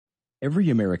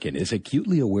Every American is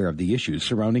acutely aware of the issues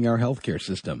surrounding our healthcare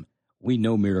system. We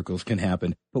know miracles can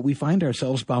happen, but we find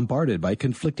ourselves bombarded by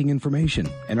conflicting information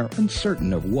and are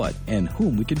uncertain of what and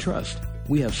whom we can trust.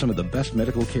 We have some of the best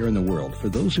medical care in the world for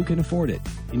those who can afford it.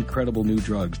 Incredible new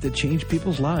drugs that change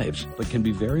people's lives, but can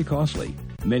be very costly.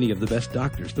 Many of the best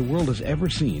doctors the world has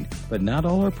ever seen, but not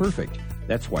all are perfect.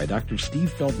 That's why Dr.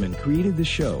 Steve Feldman created the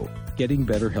show, Getting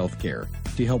Better Healthcare,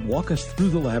 to help walk us through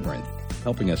the labyrinth,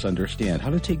 helping us understand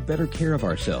how to take better care of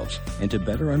ourselves and to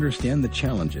better understand the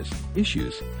challenges,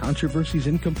 issues, controversies,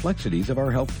 and complexities of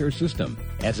our healthcare system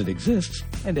as it exists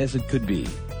and as it could be.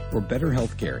 For better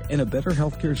healthcare and a better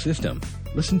healthcare system,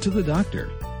 listen to the doctor.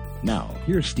 Now,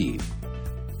 here's Steve.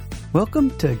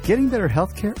 Welcome to Getting Better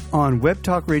Healthcare on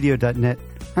webtalkradio.net.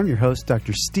 I'm your host,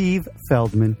 Dr. Steve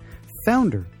Feldman,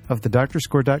 founder of the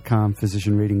DoctorScore.com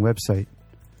physician rating website.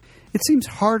 It seems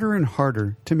harder and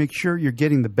harder to make sure you're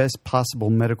getting the best possible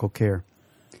medical care.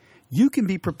 You can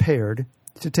be prepared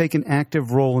to take an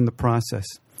active role in the process.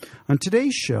 On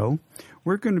today's show,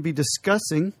 we're going to be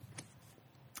discussing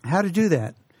how to do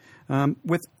that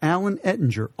with Alan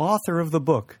Ettinger, author of the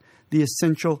book, The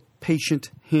Essential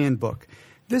Patient Handbook.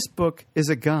 This book is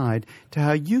a guide to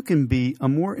how you can be a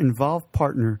more involved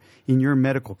partner in your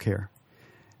medical care.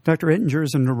 Dr. Ettinger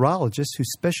is a neurologist who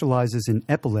specializes in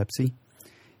epilepsy.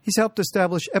 He's helped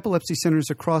establish epilepsy centers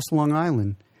across Long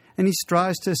Island, and he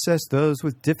strives to assess those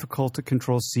with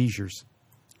difficult-to-control seizures.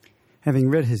 Having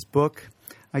read his book,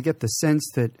 I get the sense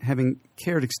that having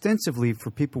cared extensively for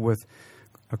people with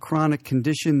a chronic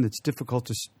condition that's difficult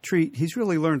to treat, he's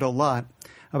really learned a lot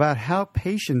about how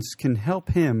patients can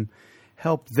help them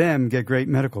get great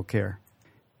medical care.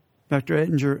 Dr.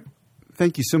 Ettinger,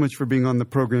 thank you so much for being on the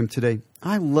program today.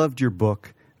 I loved your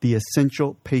book, The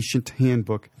Essential Patient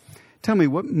Handbook. Tell me,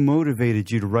 what motivated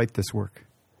you to write this work?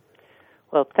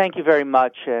 Well, thank you very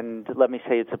much, and let me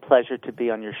say it's a pleasure to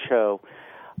be on your show.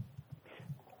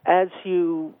 As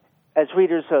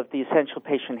readers of the Essential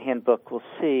Patient Handbook will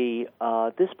see,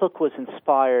 this book was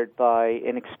inspired by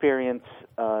an experience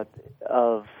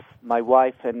of my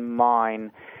wife and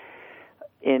mine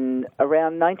in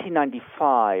around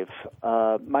 1995.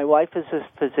 My wife is a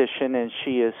physician, and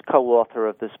she is co-author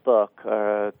of this book,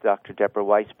 Dr. Deborah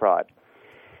Weisbrod.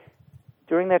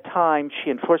 During that time, she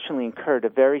unfortunately incurred a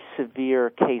very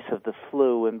severe case of the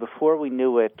flu, and before we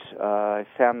knew it, I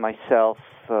found myself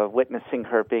witnessing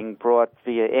her being brought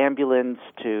via ambulance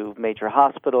to major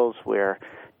hospitals where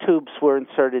tubes were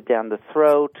inserted down the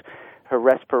throat. Her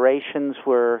respirations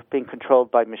were being controlled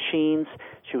by machines.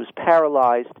 She was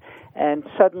paralyzed, and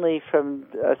suddenly from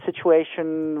a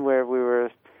situation where we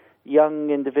were young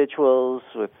individuals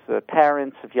with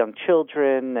parents of young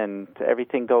children and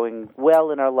everything going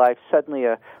well in our life, suddenly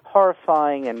a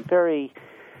horrifying and very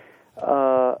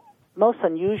most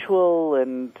unusual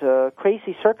and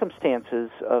crazy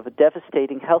circumstances of a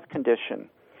devastating health condition.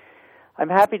 I'm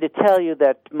happy to tell you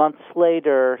that months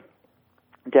later,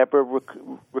 Deborah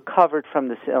recovered from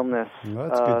this illness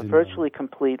virtually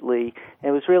completely. And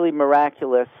it was really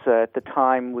miraculous. At the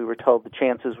time, we were told the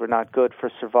chances were not good for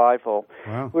survival.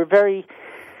 Wow.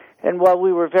 While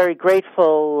we were very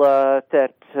grateful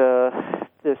that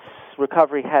this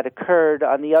recovery had occurred,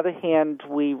 on the other hand,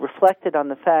 we reflected on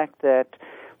the fact that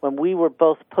when we were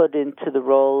both put into the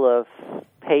role of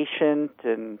patient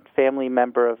and family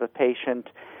member of a patient,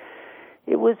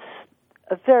 it was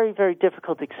a very, very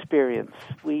difficult experience.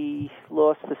 We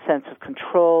lost the sense of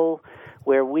control,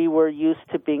 where we were used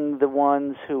to being the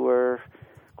ones who were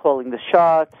calling the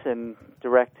shots and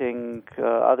directing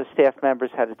other staff members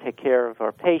how to take care of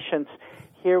our patients.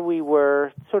 Here we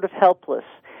were sort of helpless.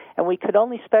 And we could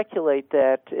only speculate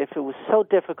that if it was so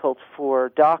difficult for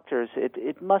doctors,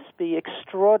 it must be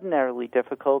extraordinarily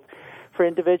difficult for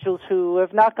individuals who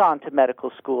have not gone to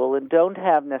medical school and don't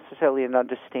have necessarily an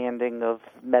understanding of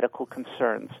medical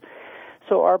concerns.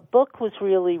 So our book was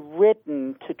really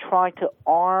written to try to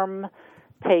arm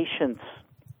patients,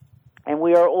 and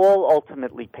we are all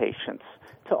ultimately patients,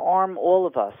 to arm all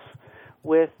of us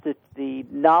with the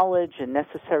knowledge and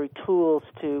necessary tools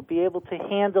to be able to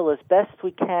handle as best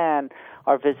we can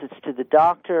our visits to the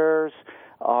doctors,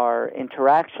 our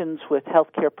interactions with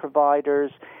healthcare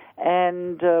providers,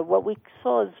 and what we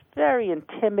saw as very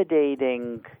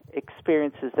intimidating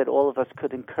experiences that all of us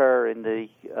could incur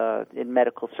in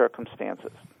medical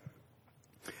circumstances.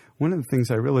 One of the things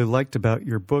I really liked about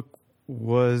your book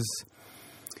was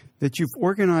that you've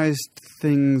organized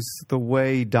things the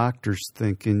way doctors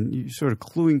think, and you sort of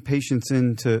cluing patients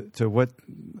into what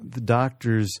the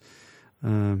doctors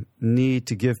need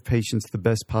to give patients the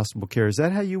best possible care. Is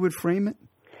that how you would frame it?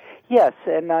 Yes,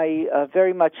 and I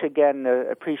very much, again,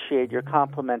 appreciate your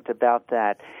compliment about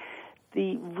that.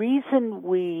 The reason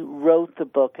we wrote the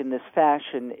book in this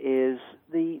fashion is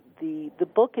the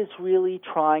book is really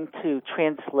trying to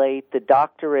translate the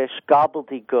doctorish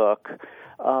gobbledygook,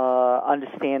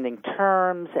 understanding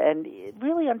terms, and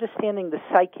really understanding the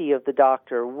psyche of the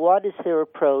doctor. What is their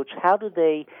approach? How do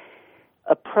they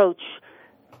approach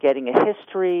getting a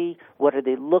history? What are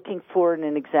they looking for in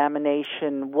an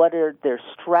examination? What are their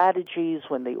strategies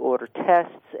when they order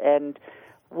tests? And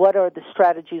what are the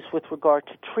strategies with regard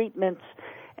to treatments?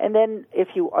 And then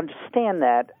if you understand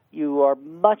that, you are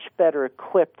much better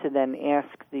equipped to then ask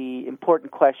the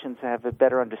important questions and have a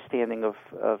better understanding of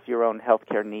your own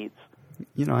healthcare needs.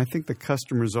 You know, I think the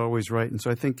customer is always right. And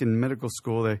so I think in medical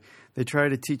school, they try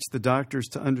to teach the doctors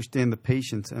to understand the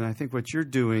patients. And I think what you're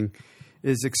doing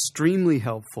is extremely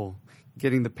helpful,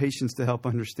 getting the patients to help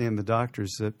understand the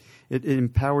doctors. It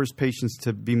empowers patients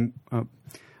to be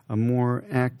a more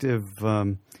active,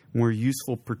 more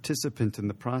useful participant in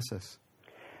the process.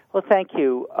 Well, thank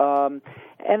you.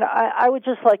 And I would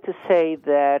just like to say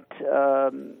that,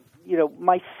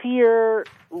 my fear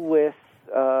with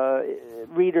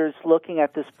readers looking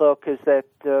at this book is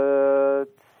that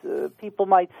people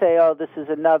might say, "Oh, this is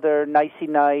another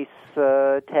nicey-nice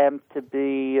attempt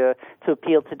to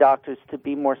appeal to doctors to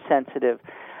be more sensitive."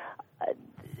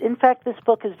 In fact, this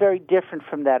book is very different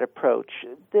from that approach.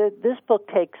 This book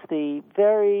takes the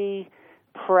very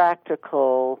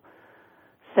practical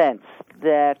sense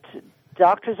that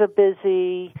doctors are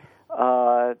busy.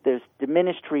 There's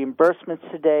diminished reimbursements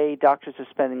today. Doctors are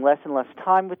spending less and less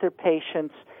time with their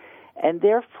patients. And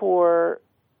therefore,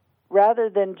 rather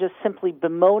than just simply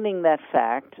bemoaning that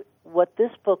fact, what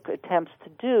this book attempts to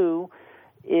do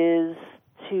is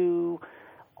to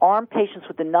arm patients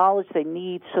with the knowledge they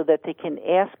need so that they can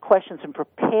ask questions and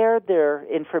prepare their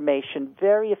information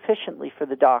very efficiently for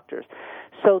the doctors,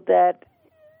 so that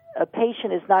a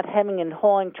patient is not hemming and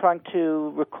hawing trying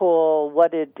to recall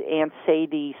what did Aunt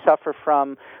Sadie suffer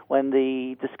from when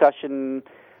the discussion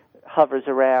hovers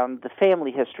around the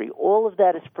family history. All of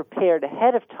that is prepared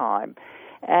ahead of time,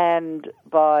 and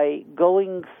by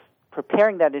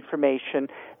preparing that information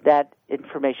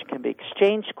can be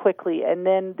exchanged quickly, and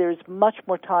then there's much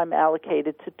more time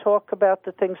allocated to talk about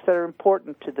the things that are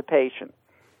important to the patient.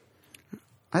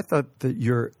 I thought that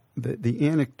the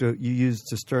anecdote you used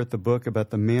to start the book about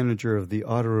the manager of the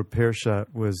auto repair shop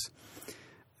was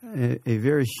a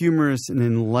very humorous and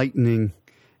enlightening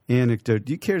anecdote.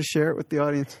 Do you care to share it with the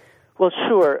audience? Well,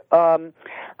 sure.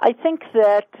 I think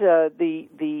that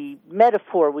the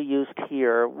metaphor we used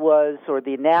here or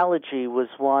the analogy was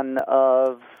one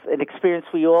of an experience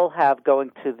we all have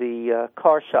going to the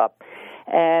car shop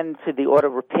and to the auto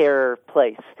repair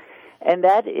place. And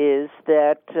that is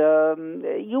that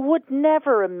you would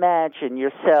never imagine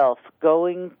yourself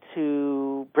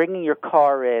bringing your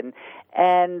car in,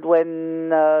 and when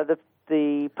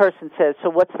the person says, "So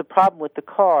what's the problem with the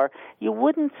car?" you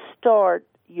wouldn't start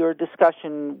your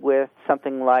discussion with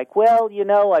something like, "Well,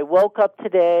 I woke up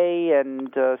today,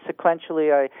 and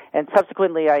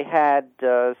subsequently I had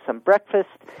some breakfast,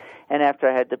 and after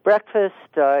I had the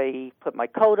breakfast, I put my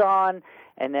coat on,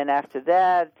 and then after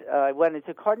that, I went into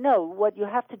the car." No, what you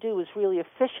have to do is really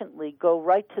efficiently go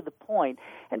right to the point.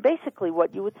 And basically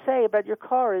what you would say about your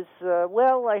car is,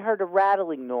 "Well, I heard a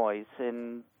rattling noise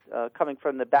coming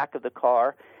from the back of the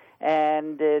car,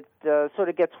 and it sort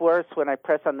of gets worse when I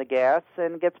press on the gas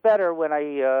and gets better when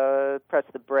I press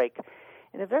the brake."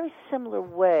 In a very similar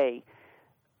way,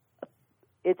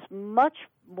 it's much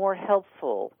more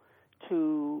helpful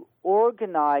to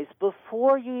organize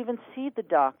before you even see the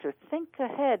doctor. Think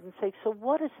ahead and say, so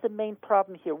what is the main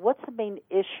problem here? What's the main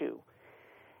issue?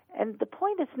 And the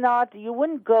point is not, you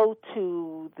wouldn't go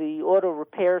to the auto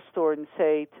repair store and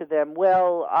say to them,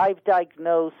 "Well, I've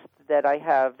diagnosed that I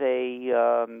have I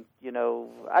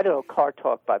don't know car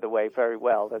talk, by the way, very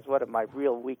well. That's one of my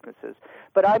real weaknesses.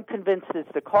 But I'm convinced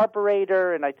it's the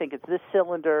carburetor, and I think it's this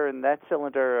cylinder and that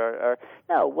cylinder."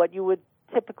 No, what you would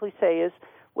typically say is,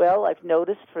 "Well, I've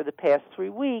noticed for the past 3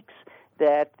 weeks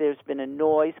that there's been a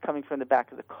noise coming from the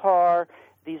back of the car.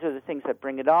 These are the things that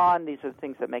bring it on. These are the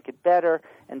things that make it better,"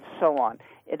 and so on.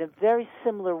 In a very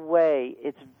similar way,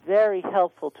 it's very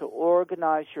helpful to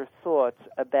organize your thoughts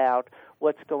about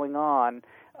what's going on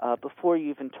before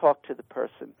you even talk to the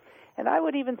person. And I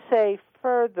would even say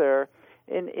further,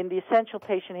 in the Essential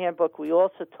Patient Handbook, we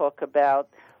also talk about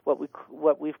what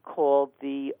we've called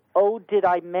the "oh, did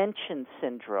I mention"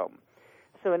 syndrome.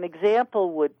 So an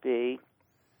example would be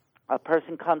a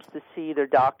person comes to see their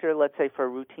doctor, let's say for a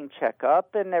routine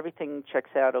checkup, and everything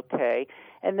checks out okay.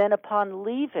 And then upon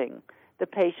leaving, the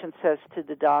patient says to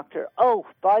the doctor, "Oh,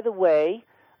 by the way,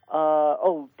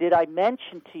 did I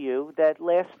mention to you that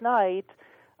last night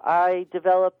I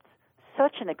developed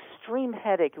such an extreme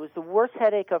headache? It was the worst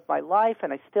headache of my life,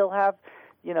 and I still have,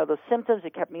 those symptoms.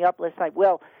 It kept me up last night.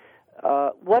 Well,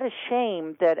 what a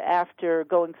shame that after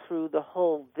going through the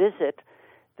whole visit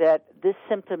that this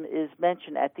symptom is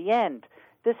mentioned at the end.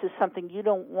 This is something you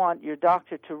don't want your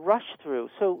doctor to rush through.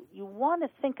 So you want to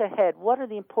think ahead. What are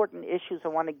the important issues I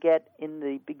want to get in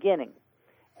the beginning?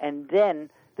 And then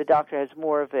the doctor has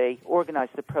more of a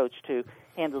organized approach to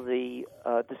handle the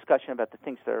discussion about the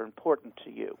things that are important to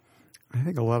you. I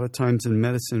think a lot of times in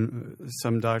medicine,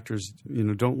 some doctors,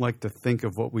 don't like to think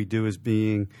of what we do as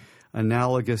being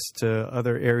analogous to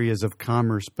other areas of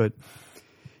commerce. But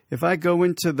if I go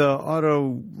into the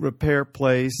auto repair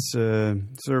place,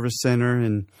 service center,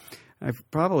 and I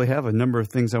probably have a number of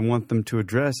things I want them to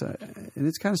address, and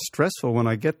it's kind of stressful when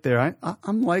I get there.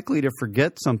 I'm likely to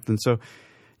forget something. So,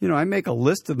 I make a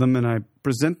list of them and I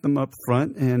present them up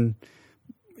front, and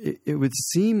it would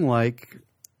seem like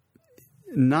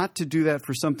not to do that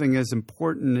for something as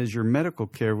important as your medical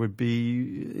care would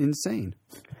be insane.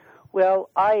 Well,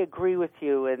 I agree with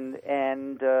you, and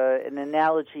an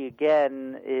analogy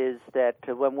again is that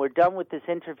when we're done with this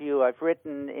interview, I've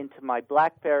written into my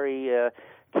BlackBerry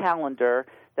calendar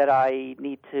that I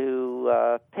need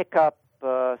to pick up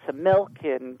some milk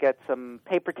and get some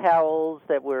paper towels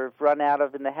that we've run out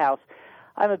of in the house.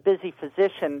 I'm a busy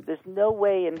physician. There's no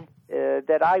way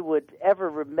that I would ever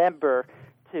remember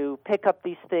to pick up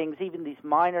these things, even these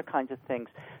minor kinds of things.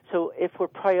 So if we're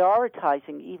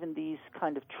prioritizing even these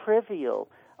kind of trivial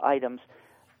items,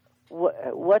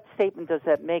 what statement does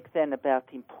that make then about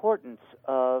the importance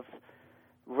of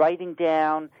writing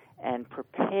down and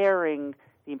preparing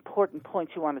the important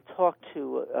points you want to talk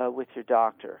to with your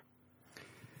doctor?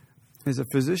 As a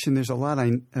physician, there's a lot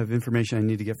of information I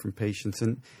need to get from patients,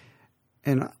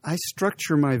 and I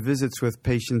structure my visits with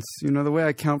patients, the way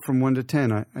I count from 1 to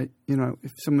 10.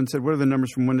 If someone said, what are the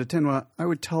numbers from 1 to 10? Well, I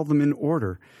would tell them in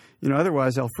order.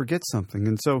 Otherwise I'll forget something.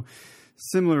 And so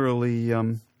similarly,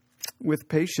 with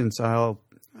patients, I'm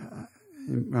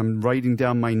writing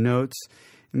down my notes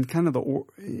in kind of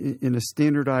in a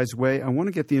standardized way. I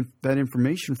want to get that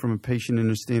information from a patient in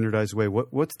a standardized way.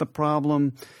 What's the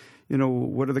problem?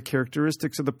 What are the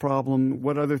characteristics of the problem?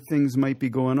 What other things might be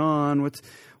going on?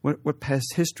 What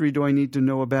past history do I need to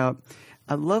know about?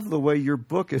 I love the way your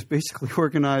book is basically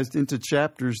organized into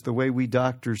chapters the way we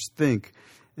doctors think,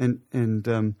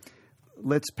 and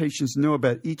lets patients know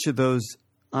about each of those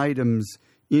items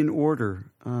in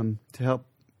order to help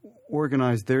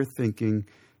organize their thinking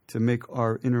to make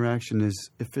our interaction as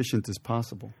efficient as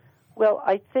possible. Well,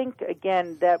 I think,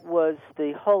 again, that was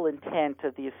the whole intent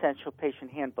of the Essential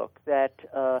Patient Handbook, that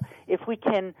if we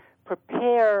can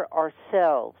prepare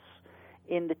ourselves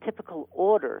in the typical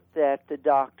order that the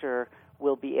doctor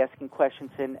will be asking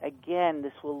questions in, again,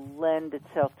 this will lend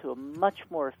itself to a much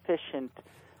more efficient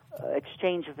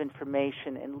exchange of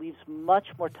information and leaves much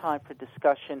more time for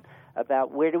discussion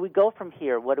about where do we go from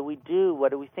here, what do we do,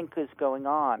 what do we think is going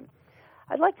on.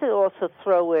 I'd like to also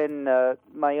throw in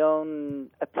my own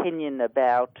opinion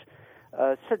about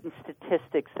certain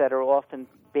statistics that are often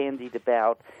bandied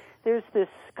about. There's this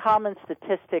common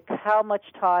statistic, how much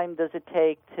time does it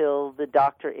take till the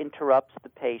doctor interrupts the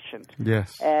patient?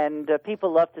 Yes. And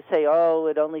people love to say,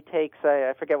 it only takes,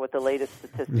 I forget what the latest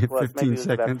statistic was, maybe it was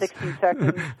about 16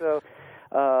 seconds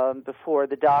before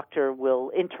the doctor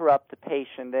will interrupt the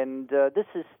patient. And this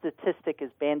statistic is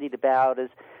bandied about as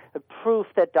a proof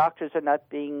that doctors are not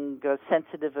being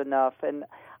sensitive enough. And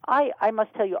I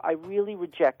must tell you, I really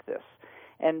reject this.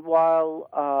 And while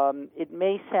it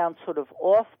may sound sort of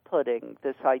off-putting,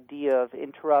 this idea of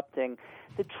interrupting,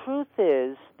 the truth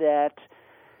is that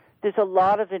there's a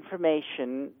lot of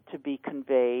information to be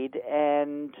conveyed,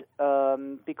 and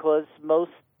because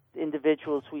most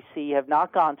individuals we see have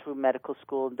not gone through medical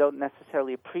school and don't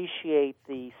necessarily appreciate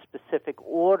the specific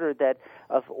order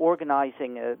of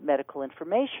organizing medical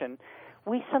information,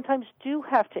 we sometimes do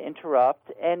have to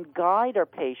interrupt and guide our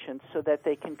patients so that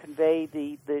they can convey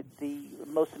the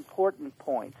most important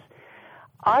points.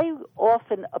 I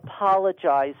often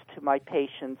apologize to my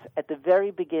patients at the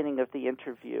very beginning of the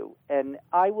interview, and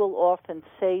I will often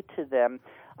say to them,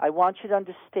 I want you to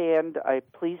understand,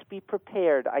 please be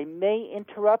prepared. I may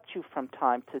interrupt you from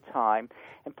time to time,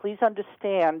 and please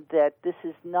understand that this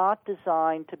is not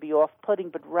designed to be off-putting,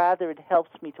 but rather it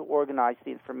helps me to organize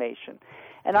the information.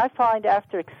 And I find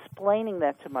after explaining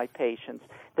that to my patients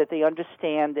that they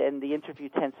understand, and the interview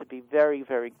tends to be very,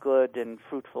 very good and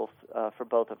fruitful for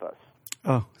both of us.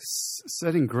 Oh,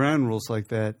 setting ground rules like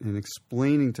that and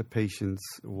explaining to patients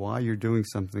why you're doing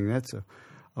something, that's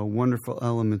a wonderful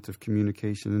element of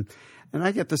communication. And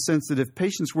I get the sense that if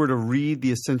patients were to read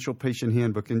the Essential Patient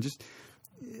Handbook and just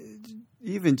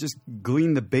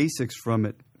glean the basics from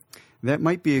it, that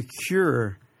might be a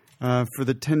cure for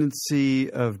the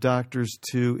tendency of doctors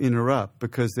to interrupt,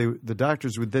 because the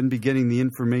doctors would then be getting the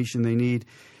information they need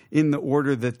in the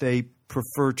order that they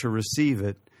prefer to receive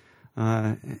it.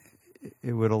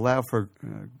 It would allow for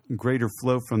greater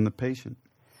flow from the patient.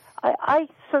 I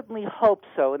certainly hope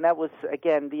so, and that was,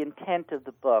 again, the intent of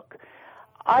the book.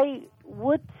 I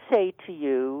would say to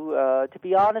you, to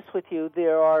be honest with you,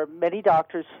 there are many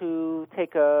doctors who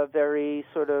take a very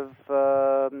sort of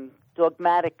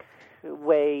dogmatic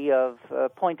way of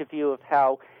point of view of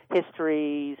how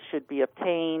histories should be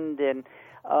obtained, and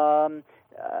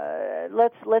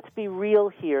let's be real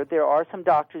here. There are some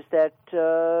doctors that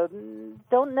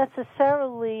don't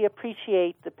necessarily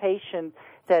appreciate the patient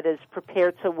that is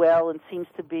prepared so well and seems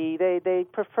to be, they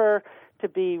prefer to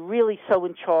be really so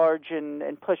in charge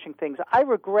and pushing things. I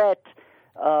regret,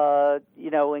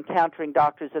 encountering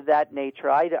doctors of that nature.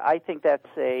 I think that's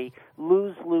a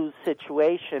lose-lose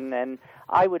situation, and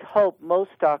I would hope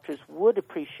most doctors would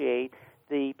appreciate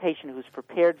the patient who's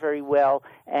prepared very well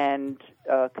and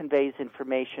conveys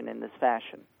information in this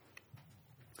fashion.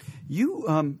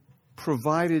 You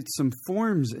provided some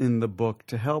forms in the book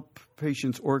to help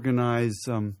patients organize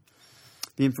the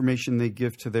information they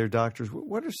give to their doctors.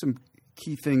 What are some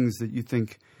key things that you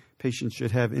think patients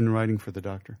should have in writing for the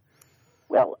doctor?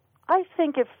 Well, I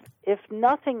think if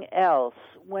nothing else,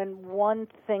 when one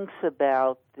thinks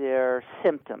about their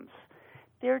symptoms,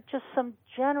 there are just some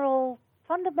general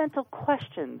fundamental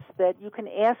questions that you can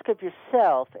ask of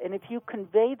yourself, and if you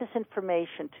convey this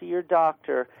information to your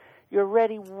doctor, you're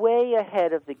already way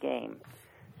ahead of the game.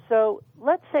 So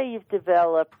let's say you've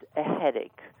developed a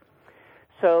headache.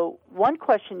 So one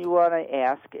question you want to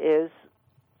ask is,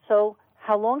 so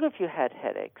how long have you had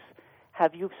headaches?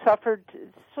 Have you suffered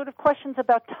sort of questions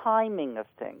about timing of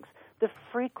things, the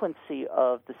frequency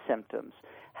of the symptoms?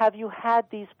 Have you had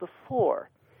these before?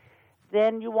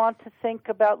 Then you want to think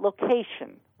about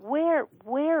location. Where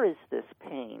is this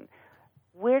pain?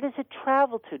 Where does it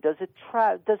travel to? Does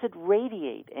it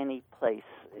radiate any place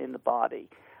in the body?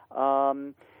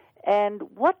 And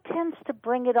what tends to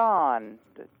bring it on?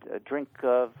 A drink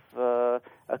of a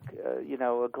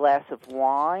glass of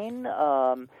wine,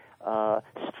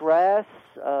 stress,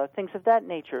 things of that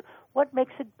nature. What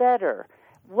makes it better?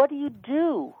 What do you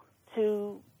do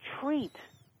to treat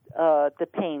the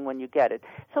pain when you get it?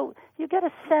 So you get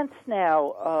a sense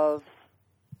now of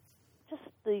just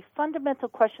the fundamental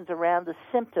questions around the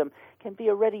symptom can be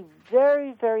already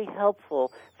very, very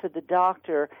helpful for the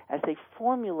doctor as they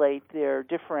formulate their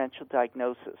differential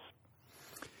diagnosis.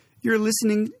 You're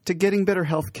listening to Getting Better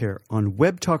Healthcare on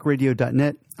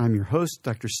webtalkradio.net. I'm your host,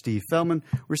 Dr. Steve Feldman.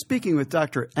 We're speaking with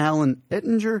Dr. Alan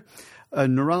Ettinger, a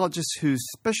neurologist who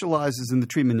specializes in the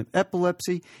treatment of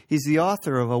epilepsy. He's the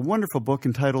author of a wonderful book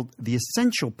entitled The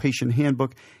Essential Patient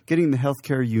Handbook, Getting the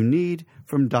Healthcare You Need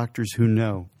from Doctors Who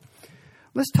Know.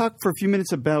 Let's talk for a few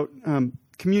minutes about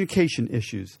communication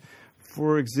issues.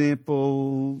 For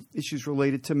example, issues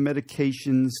related to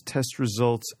medications, test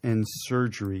results, and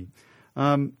surgery.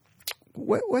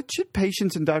 What should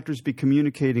patients and doctors be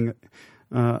communicating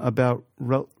about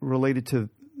related to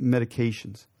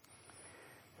medications?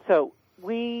 So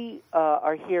we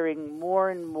are hearing more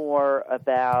and more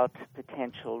about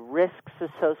potential risks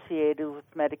associated with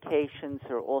medications.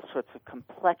 There are all sorts of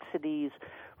complexities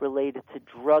related to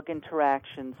drug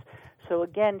interactions. So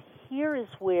again, here is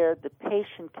where the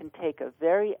patient can take a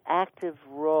very active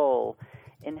role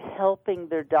in helping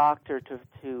their doctor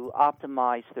to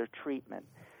optimize their treatment.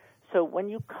 So when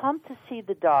you come to see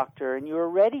the doctor and you're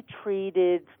already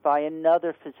treated by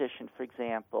another physician, for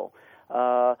example,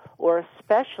 or a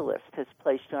specialist has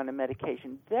placed you on a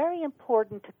medication, very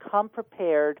important to come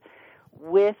prepared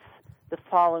with the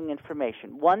following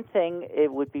information. One thing,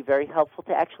 it would be very helpful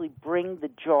to actually bring the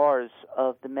jars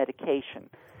of the medication.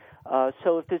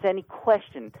 So if there's any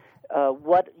question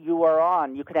what you are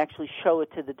on, you can actually show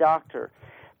it to the doctor.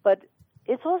 But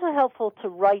it's also helpful to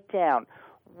write down,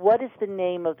 what is the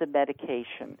name of the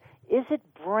medication? Is it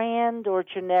brand or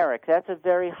generic? That's a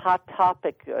very hot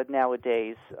topic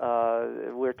nowadays.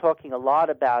 We're talking a lot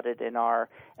about it in our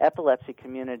epilepsy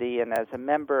community, and as a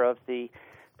member of the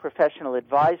Professional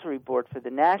Advisory Board for the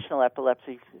National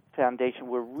Epilepsy Foundation,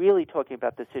 we're really talking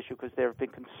about this issue because there have been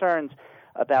concerns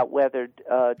about whether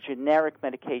generic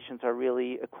medications are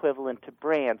really equivalent to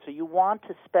brand. So you want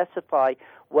to specify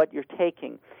what you're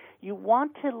taking. You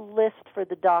want to list for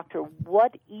the doctor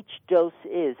what each dose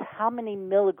is, how many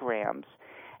milligrams,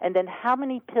 and then how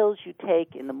many pills you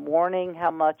take in the morning,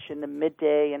 how much in the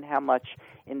midday, and how much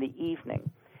in the evening.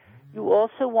 You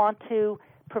also want to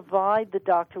provide the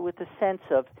doctor with a sense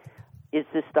of, is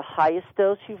this the highest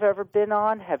dose you've ever been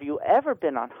on? Have you ever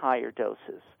been on higher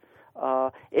doses?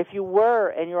 If you were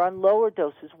and you're on lower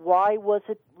doses, why was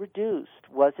it reduced?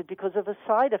 Was it because of a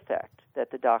side effect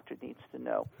that the doctor needs to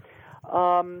know?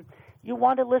 You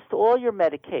want to list all your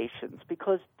medications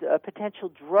because potential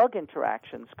drug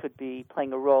interactions could be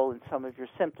playing a role in some of your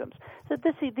symptoms. So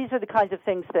these are the kinds of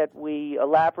things that we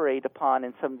elaborate upon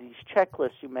in some of these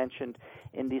checklists you mentioned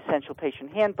in the Essential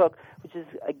Patient Handbook, which is,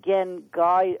 again,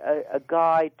 a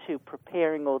guide to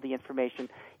preparing all the information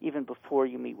even before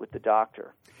you meet with the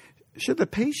doctor. Should the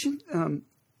patient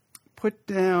put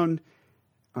down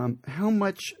how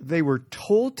much they were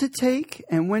told to take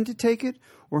and when to take it,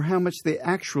 or how much they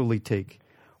actually take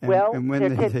and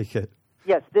when they take it?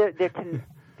 Yes, there can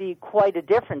be quite a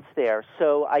difference there.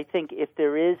 So I think if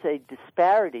there is a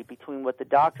disparity between what the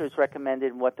doctor has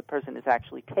recommended and what the person is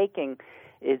actually taking,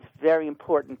 it's very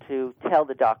important to tell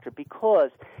the doctor,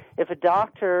 because if a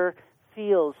doctor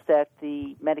feels that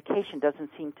the medication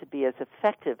doesn't seem to be as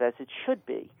effective as it should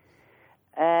be,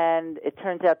 and it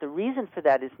turns out the reason for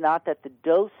that is not that the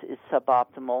dose is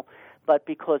suboptimal, but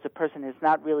because a person has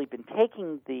not really been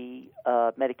taking the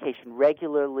medication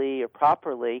regularly or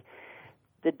properly,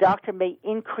 the doctor may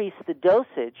increase the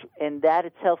dosage, and that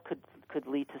itself could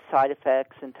lead to side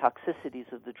effects and toxicities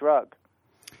of the drug.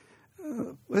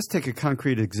 Let's take a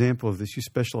concrete example of this. You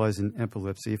specialize in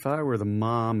epilepsy. If I were the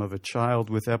mom of a child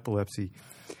with epilepsy,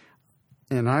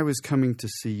 and I was coming to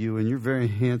see you, and you're very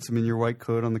handsome in your white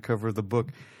coat on the cover of the book,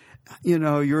 you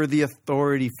know, you're the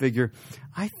authority figure,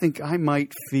 I think I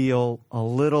might feel a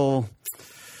little,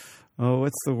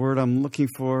 what's the word I'm looking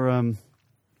for? A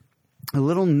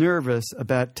little nervous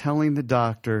about telling the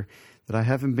doctor that I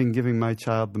haven't been giving my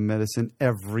child the medicine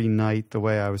every night the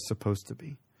way I was supposed to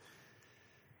be.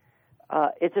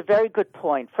 It's a very good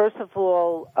point. First of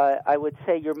all, I would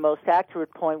say your most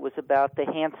accurate point was about the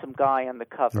handsome guy on the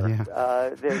cover. Yeah.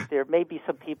 There may be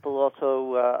some people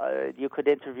also you could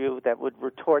interview that would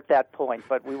retort that point,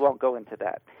 but we won't go into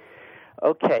that.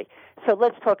 Okay, so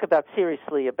let's talk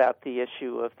seriously about the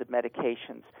issue of the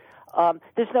medications.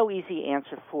 There's no easy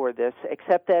answer for this,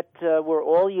 except that we're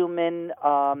all human.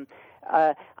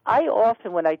 I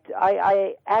often, when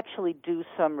I actually do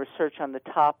some research on the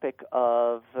topic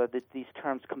of these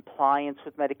terms, compliance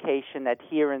with medication,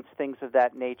 adherence, things of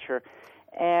that nature,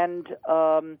 and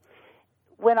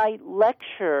when I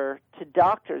lecture to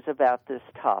doctors about this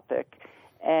topic,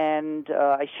 and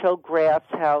I show graphs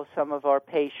how some of our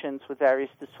patients with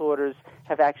various disorders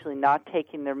have actually not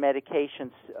taken their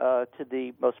medications to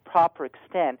the most proper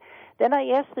extent, then I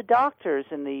ask the doctors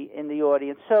in the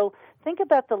audience, so think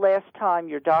about the last time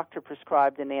your doctor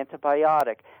prescribed an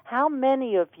antibiotic. How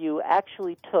many of you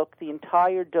actually took the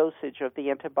entire dosage of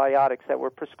the antibiotics that were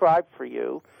prescribed for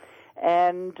you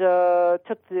and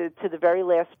took to the very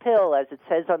last pill, as it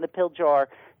says on the pill jar,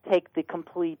 take the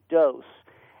complete dose?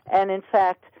 And in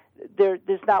fact, there's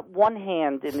not one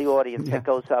hand in the audience that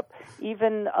goes up.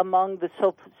 Even among the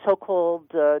so-called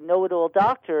know-it-all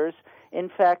doctors, in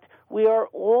fact, we are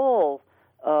all,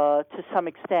 to some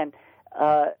extent,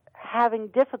 having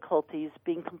difficulties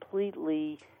being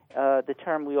completely, the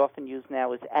term we often use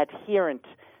now is adherent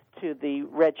to the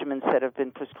regimens that have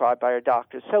been prescribed by our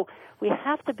doctors. So we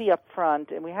have to be upfront,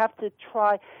 and we have to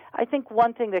try. I think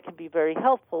one thing that can be very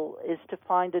helpful is to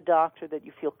find a doctor that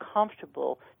you feel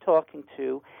comfortable talking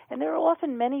to. And there are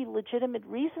often many legitimate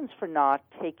reasons for not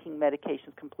taking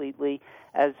medications completely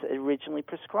as originally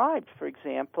prescribed. For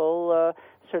example,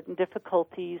 certain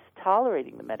difficulties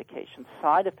tolerating the medication,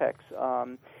 side effects,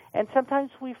 and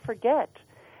sometimes we forget.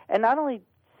 And not only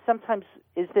sometimes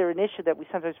is there an issue that we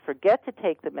sometimes forget to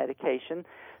take the medication,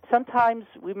 sometimes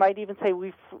we might even say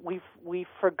we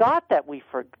forgot that we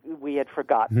had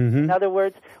forgotten. Mm-hmm. In other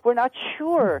words, we're not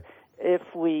sure if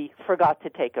we forgot to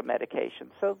take a medication.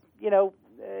 So,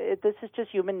 this is just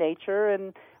human nature,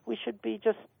 and we should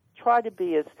try to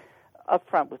be as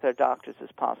upfront with our doctors as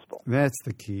possible. That's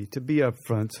the key, to be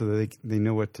upfront so that they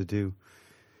know what to do.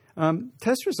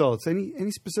 Test results.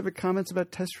 Any specific comments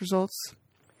about test results?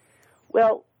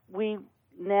 Well, we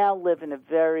now live in a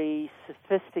very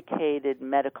sophisticated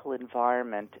medical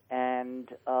environment, and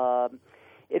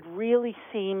it really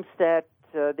seems that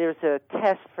there's a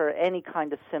test for any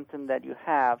kind of symptom that you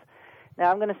have.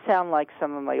 Now, I'm going to sound like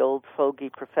some of my old fogey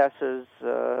professors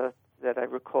that I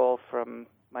recall from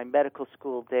my medical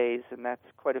school days, and that's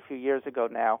quite a few years ago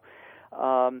now.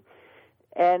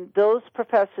 And those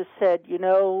professors said, there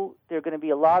are going to be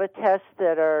a lot of tests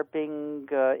that are being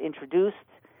introduced,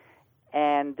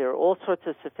 and there are all sorts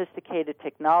of sophisticated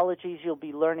technologies you'll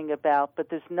be learning about, but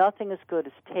there's nothing as good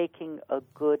as taking a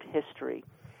good history.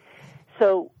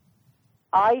 So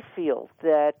I feel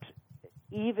that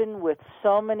even with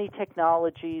so many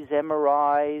technologies,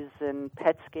 MRIs and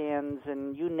PET scans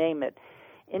and you name it,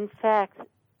 in fact,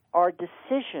 our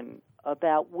decision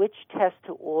about which test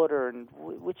to order and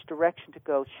which direction to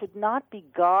go should not be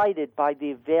guided by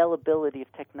the availability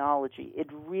of technology. It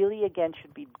really, again,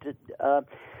 should be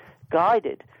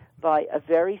guided by a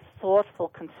very thoughtful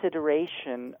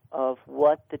consideration of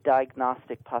what the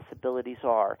diagnostic possibilities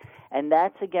are. And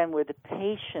that's, again, where the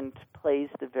patient plays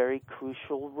the very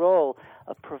crucial role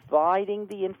of providing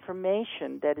the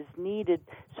information that is needed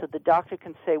so the doctor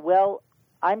can say, well,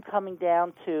 I'm coming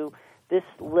down to this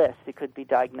list. It could be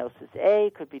diagnosis A,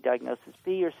 it could be diagnosis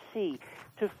B or C,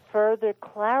 to further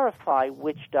clarify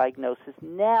which diagnosis.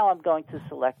 Now I'm going to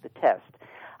select the test.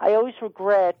 I always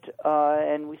regret,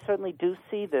 and we certainly do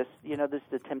see this, there's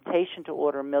the temptation to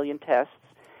order 1 million tests,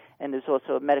 and there's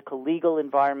also a medical legal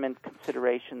environment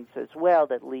considerations as well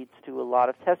that leads to a lot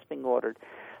of tests being ordered.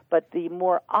 But the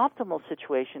more optimal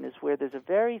situation is where there's a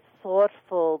very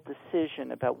thoughtful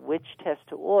decision about which test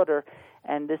to order,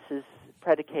 and this is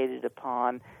predicated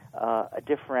upon a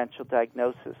differential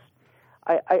diagnosis.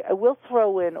 I will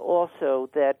throw in also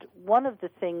that one of the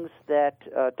things that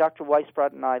Dr.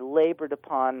 Weisbrot and I labored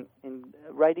upon in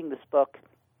writing this book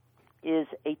is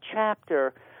a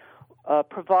chapter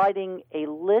providing a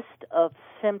list of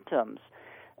symptoms,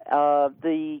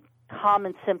 the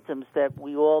common symptoms that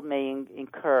we all may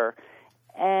incur.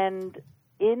 And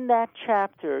in that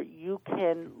chapter, you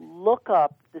can look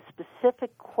up the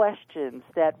specific questions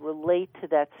that relate to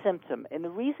that symptom. And the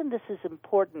reason this is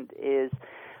important is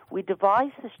we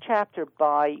devised this chapter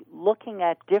by looking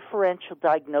at differential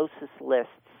diagnosis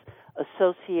lists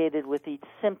associated with each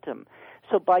symptom.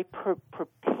 So by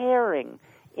preparing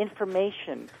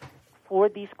information for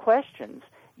these questions,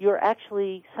 you're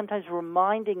actually sometimes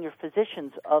reminding your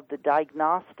physicians of the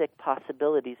diagnostic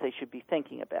possibilities they should be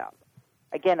thinking about.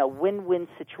 Again, a win-win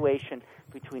situation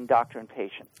between doctor and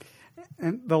patient.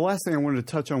 And the last thing I wanted to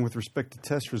touch on with respect to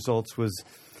test results was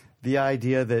the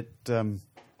idea that,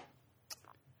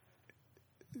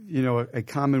 a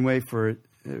common way for a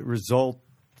result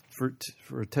for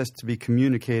a test to be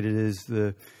communicated is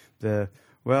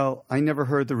well, I never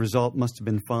heard the result, must have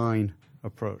been fine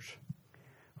approach.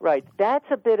 Right. That's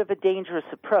a bit of a dangerous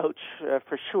approach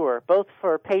for sure, both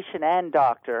for patient and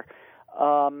doctor.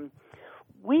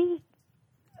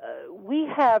 We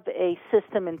have a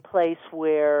system in place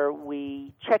where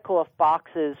we check off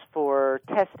boxes for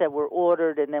tests that were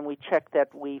ordered, and then we check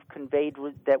that we've conveyed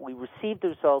that we received the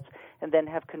results, and then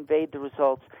have conveyed the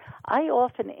results. I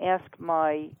often ask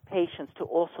my patients to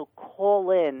also call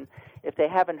in if they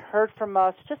haven't heard from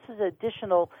us, just as an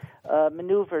additional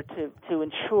maneuver to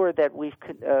ensure that we've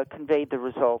conveyed the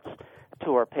results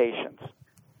to our patients.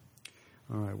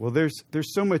 All right. Well, there's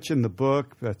so much in the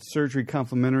book about surgery,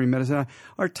 complementary medicine.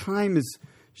 Our time is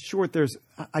short.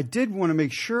 I did want to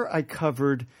make sure I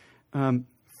covered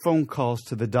phone calls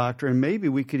to the doctor, and maybe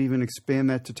we could even expand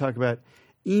that to talk about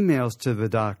emails to the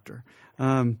doctor.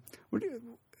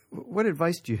 What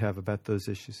advice do you have about those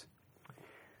issues?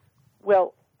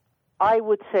 Well, I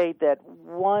would say that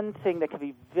one thing that can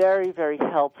be very, very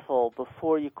helpful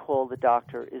before you call the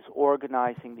doctor is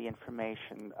organizing the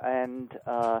information. And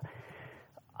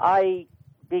I,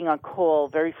 being on call,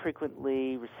 very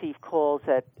frequently receive calls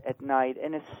at night,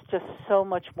 and it's just so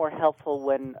much more helpful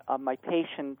when my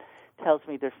patient tells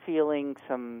me they're feeling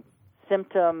some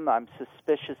symptom, I'm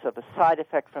suspicious of a side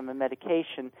effect from a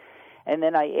medication, and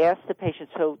then I ask the patient,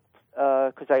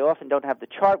 because I often don't have the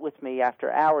chart with me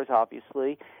after hours,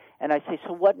 obviously, and I say,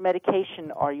 so what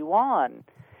medication are you on?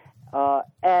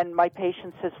 And my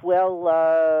patient says, well,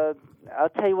 I'll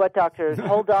tell you what, doctor,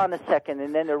 hold on a second.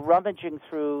 And then they're rummaging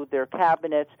through their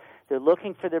cabinets. They're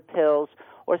looking for their pills.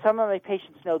 Or some of my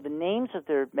patients know the names of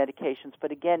their medications,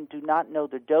 but again, do not know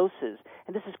their doses.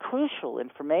 And this is crucial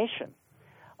information.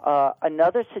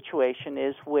 Another situation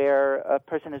is where a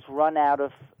person has run out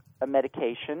of a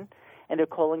medication and they're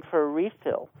calling for a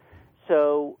refill.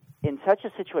 So in such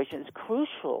a situation, it's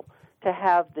crucial to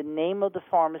have the name of the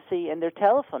pharmacy and their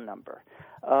telephone number.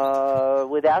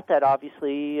 Without that,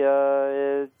 obviously,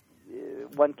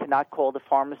 one cannot call the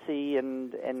pharmacy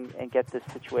and get this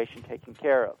situation taken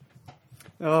care of.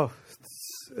 Oh,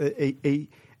 a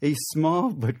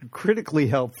small but critically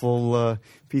helpful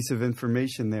piece of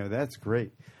information there. That's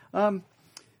great.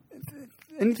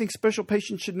 Anything special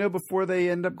patients should know before they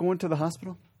end up going to the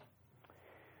hospital?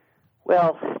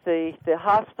 Well, the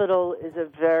hospital is a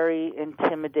very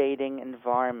intimidating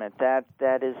environment. That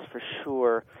is for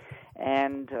sure.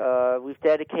 And we've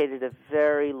dedicated a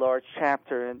very large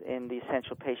chapter in the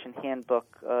Essential Patient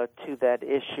Handbook to that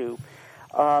issue.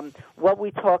 What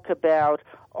we talk about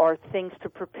are things to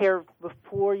prepare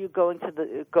before you go to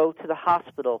the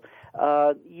hospital.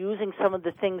 Using some of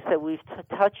the things that we've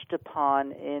touched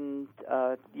upon in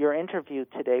your interview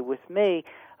today with me,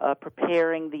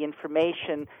 preparing the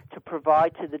information to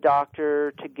provide to the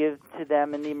doctor, to give to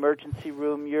them in the emergency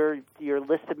room your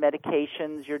list of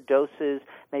medications, your doses,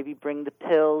 maybe bring the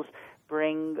pills,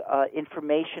 bring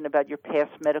information about your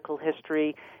past medical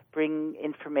history, bring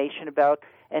information about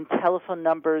and telephone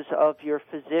numbers of your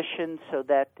physicians so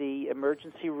that the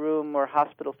emergency room or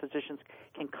hospital physicians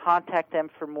can contact them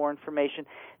for more information,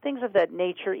 things of that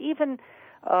nature. Even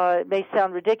it may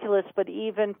sound ridiculous, but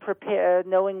even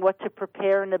knowing what to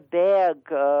prepare in a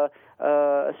bag, a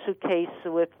suitcase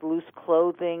with loose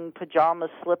clothing,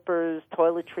 pajamas, slippers,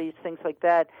 toiletries, things like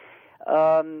that.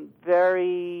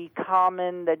 Very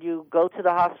common that you go to the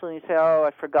hospital and you say, "Oh,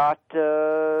 I forgot,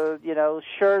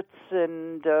 shirts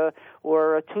and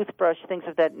or a toothbrush." Things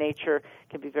of that nature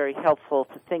can be very helpful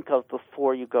to think of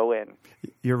before you go in.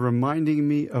 You're reminding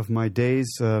me of my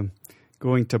days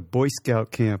going to Boy Scout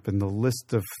camp and the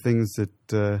list of things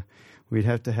that we'd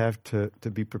have to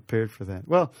be prepared for that.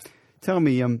 Well, tell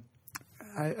me,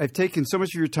 I've taken so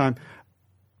much of your time.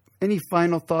 Any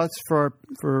final thoughts for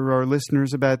our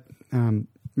listeners about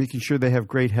making sure they have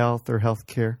great health or health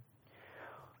care?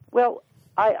 Well,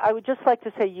 I would just like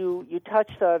to say you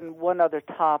touched on one other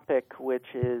topic, which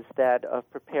is that of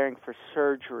preparing for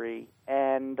surgery.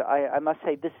 And I must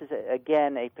say this is,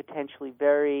 again, a potentially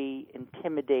very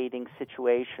intimidating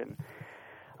situation.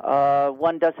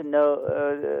 One doesn't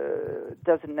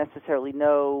necessarily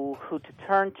know who to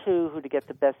turn to, who to get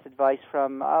the best advice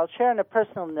from. I'll share on a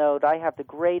personal note, I have the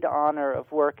great honor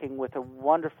of working with a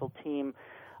wonderful team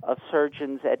of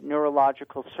surgeons at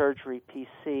Neurological Surgery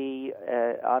PC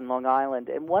on Long Island.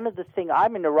 And one of the things,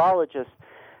 I'm a neurologist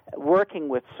working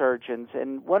with surgeons,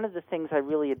 and one of the things I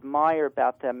really admire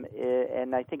about them,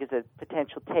 and I think is a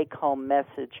potential take-home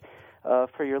message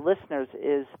for your listeners,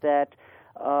 is that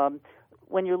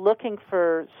when you're looking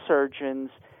for surgeons,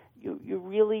 you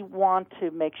really want to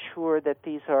make sure that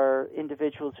these are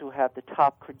individuals who have the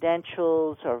top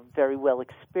credentials, are very well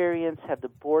experienced, have the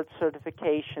board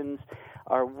certifications,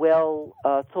 are well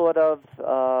thought of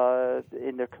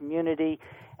in their community,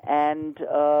 and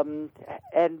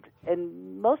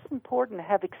most important,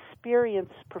 have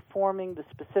experience performing the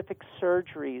specific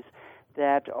surgeries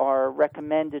that are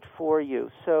recommended for you.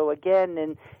 So again,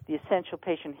 in the Essential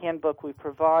Patient Handbook, we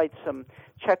provide some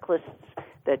checklists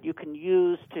that you can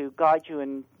use to guide you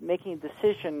in making a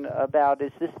decision about,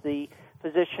 is this the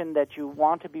physician that you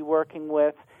want to be working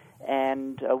with,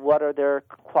 and what are their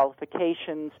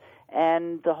qualifications,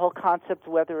 and the whole concept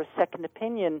whether a second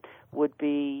opinion would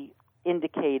be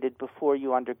indicated before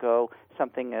you undergo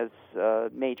something as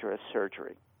major as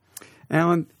surgery.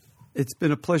 Alan, it's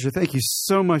been a pleasure. Thank you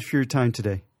so much for your time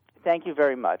today. Thank you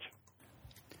very much.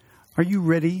 Are you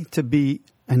ready to be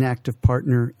an active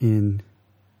partner in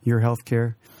your health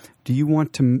care? Do you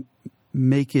want to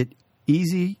make it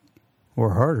easy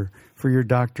or harder for your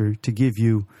doctor to give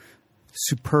you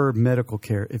superb medical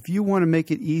care? If you want to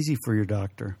make it easy for your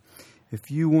doctor,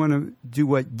 if you want to do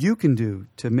what you can do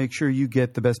to make sure you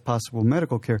get the best possible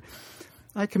medical care,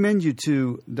 I commend you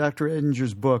to Dr.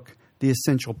 Edinger's book, The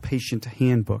Essential Patient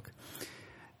Handbook.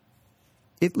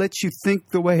 It lets you think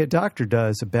the way a doctor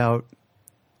does about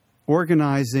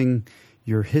organizing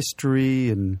your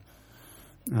history and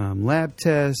lab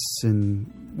tests and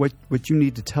what you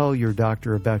need to tell your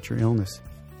doctor about your illness.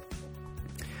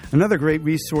 Another great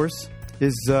resource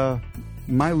is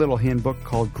my little handbook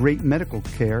called Great Medical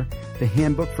Care, the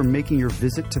handbook for making your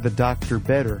visit to the doctor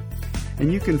better.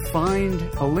 And you can find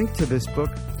a link to this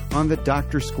book on the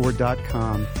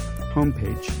DrScore.com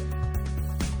homepage.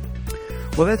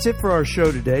 Well, that's it for our show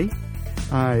today.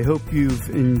 I hope you've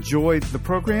enjoyed the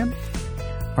program.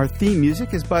 Our theme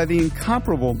music is by the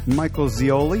incomparable Michael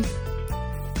Zioli.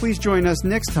 Please join us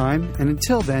next time, and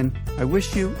until then, I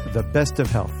wish you the best of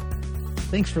health.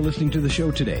 Thanks for listening to the show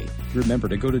today. Remember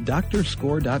to go to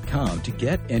DrScore.com to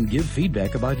get and give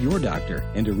feedback about your doctor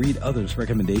and to read others'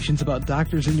 recommendations about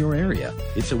doctors in your area.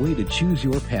 It's a way to choose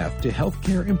your path to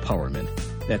healthcare empowerment.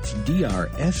 That's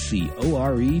DrScore.com,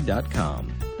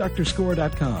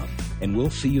 DrScore.com. And we'll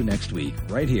see you next week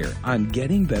right here on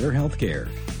Getting Better Healthcare.